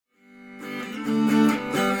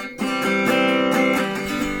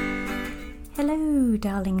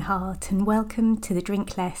darling heart, and welcome to the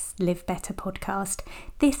Drink Less, Live Better podcast.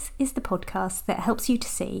 This is the podcast that helps you to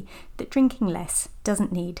see that drinking less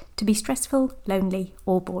doesn't need to be stressful, lonely,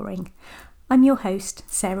 or boring. I'm your host,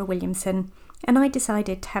 Sarah Williamson, and I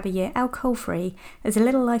decided to have a year alcohol-free as a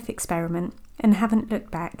little life experiment and haven't looked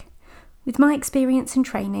back. With my experience and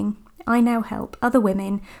training, I now help other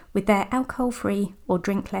women with their alcohol-free or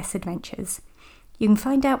drink less adventures. You can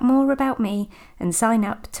find out more about me and sign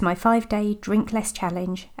up to my 5-day Drink Less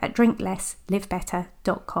Challenge at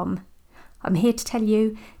drinklesslivebetter.com. I'm here to tell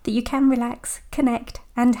you that you can relax, connect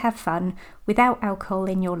and have fun without alcohol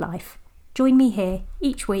in your life. Join me here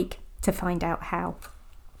each week to find out how.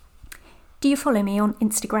 Do you follow me on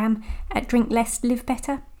Instagram at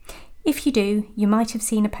drinklesslivebetter? If you do, you might have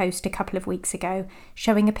seen a post a couple of weeks ago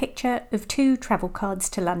showing a picture of 2 travel cards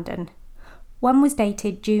to London. One was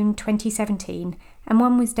dated June 2017 and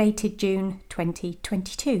one was dated June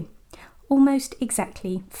 2022, almost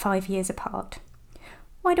exactly 5 years apart.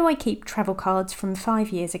 Why do I keep travel cards from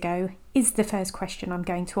 5 years ago is the first question I'm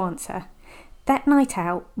going to answer. That night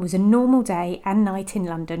out was a normal day and night in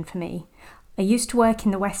London for me. I used to work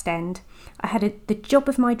in the West End. I had the job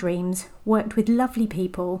of my dreams, worked with lovely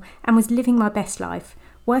people and was living my best life,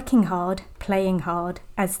 working hard, playing hard,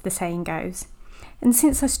 as the saying goes. And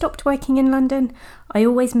since I stopped working in London, I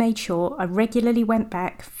always made sure I regularly went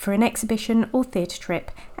back for an exhibition or theatre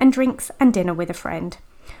trip and drinks and dinner with a friend.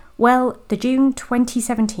 Well, the June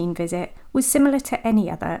 2017 visit was similar to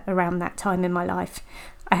any other around that time in my life.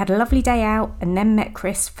 I had a lovely day out and then met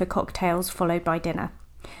Chris for cocktails followed by dinner.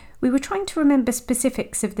 We were trying to remember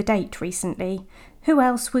specifics of the date recently, who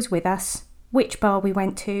else was with us, which bar we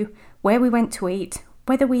went to, where we went to eat,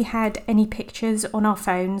 whether we had any pictures on our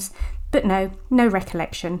phones, but no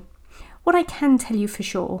recollection. What I can tell you for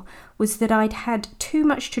sure was that I'd had too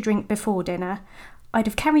much to drink before dinner. I'd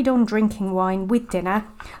have carried on drinking wine with dinner.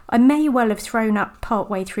 I may well have thrown up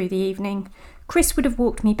partway through the evening. Chris would have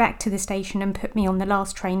walked me back to the station and put me on the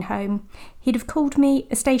last train home. He'd have called me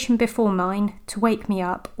a station before mine to wake me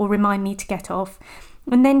up or remind me to get off,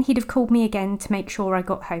 and then he'd have called me again to make sure I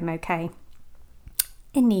got home okay.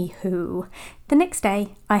 Anywho, the next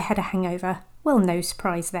day I had a hangover. Well, no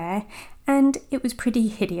surprise there, and it was pretty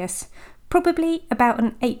hideous. Probably about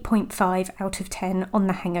an 8.5 out of 10 on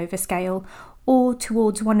the hangover scale, or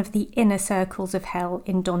towards one of the inner circles of hell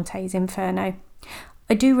in Dante's Inferno.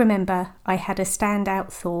 I do remember I had a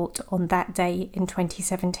standout thought on that day in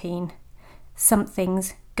 2017.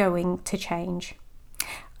 Something's going to change.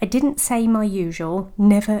 I didn't say my usual,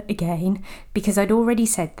 never again, because I'd already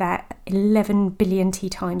said that 11 billion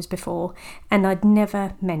times before, and I'd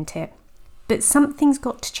never meant it. But something's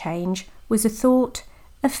got to change was a thought,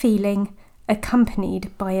 a feeling,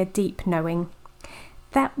 accompanied by a deep knowing.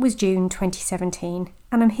 That was June 2017,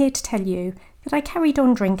 and I'm here to tell you that I carried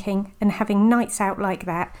on drinking and having nights out like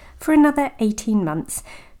that for another 18 months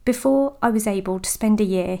before I was able to spend a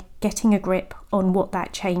year getting a grip on what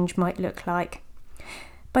that change might look like.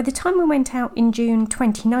 By the time we went out in June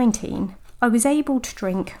 2019, I was able to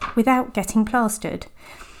drink without getting plastered.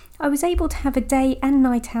 I was able to have a day and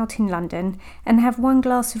night out in London and have 1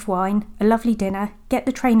 glass of wine, a lovely dinner, get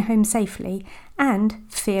the train home safely and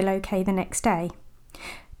feel okay the next day.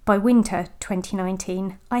 By winter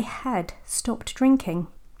 2019, I had stopped drinking.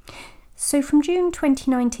 So from June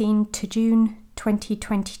 2019 to June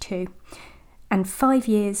 2022, and 5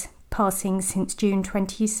 years passing since June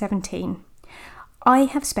 2017, I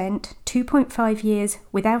have spent 2.5 years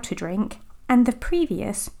without a drink and the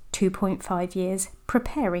previous 2.5 years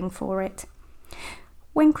preparing for it.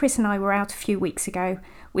 When Chris and I were out a few weeks ago,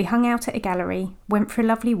 we hung out at a gallery, went for a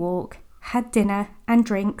lovely walk, had dinner and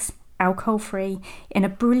drinks, alcohol-free, in a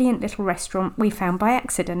brilliant little restaurant we found by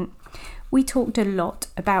accident. We talked a lot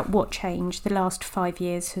about what change the last 5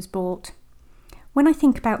 years has brought. When I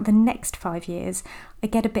think about the next 5 years, I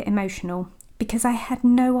get a bit emotional because I had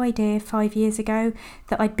no idea 5 years ago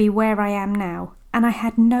that I'd be where I am now, and I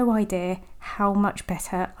had no idea how much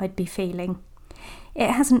better I'd be feeling. It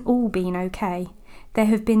hasn't all been okay. There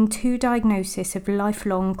have been 2 diagnoses of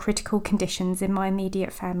lifelong critical conditions in my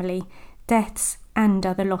immediate family, deaths and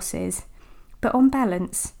other losses. But on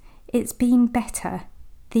balance, it's been better.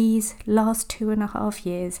 These last 2.5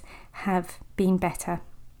 years have been better.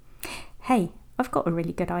 Hey, I've got a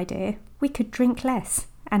really good idea. We could drink less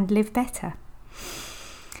and live better.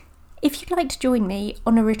 If you'd like to join me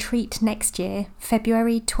on a retreat next year,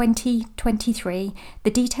 February 2023, the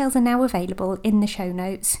details are now available in the show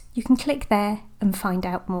notes. You can click there and find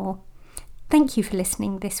out more. Thank you for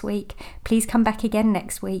listening this week. Please come back again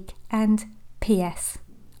next week, and P.S.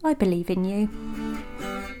 I believe in you.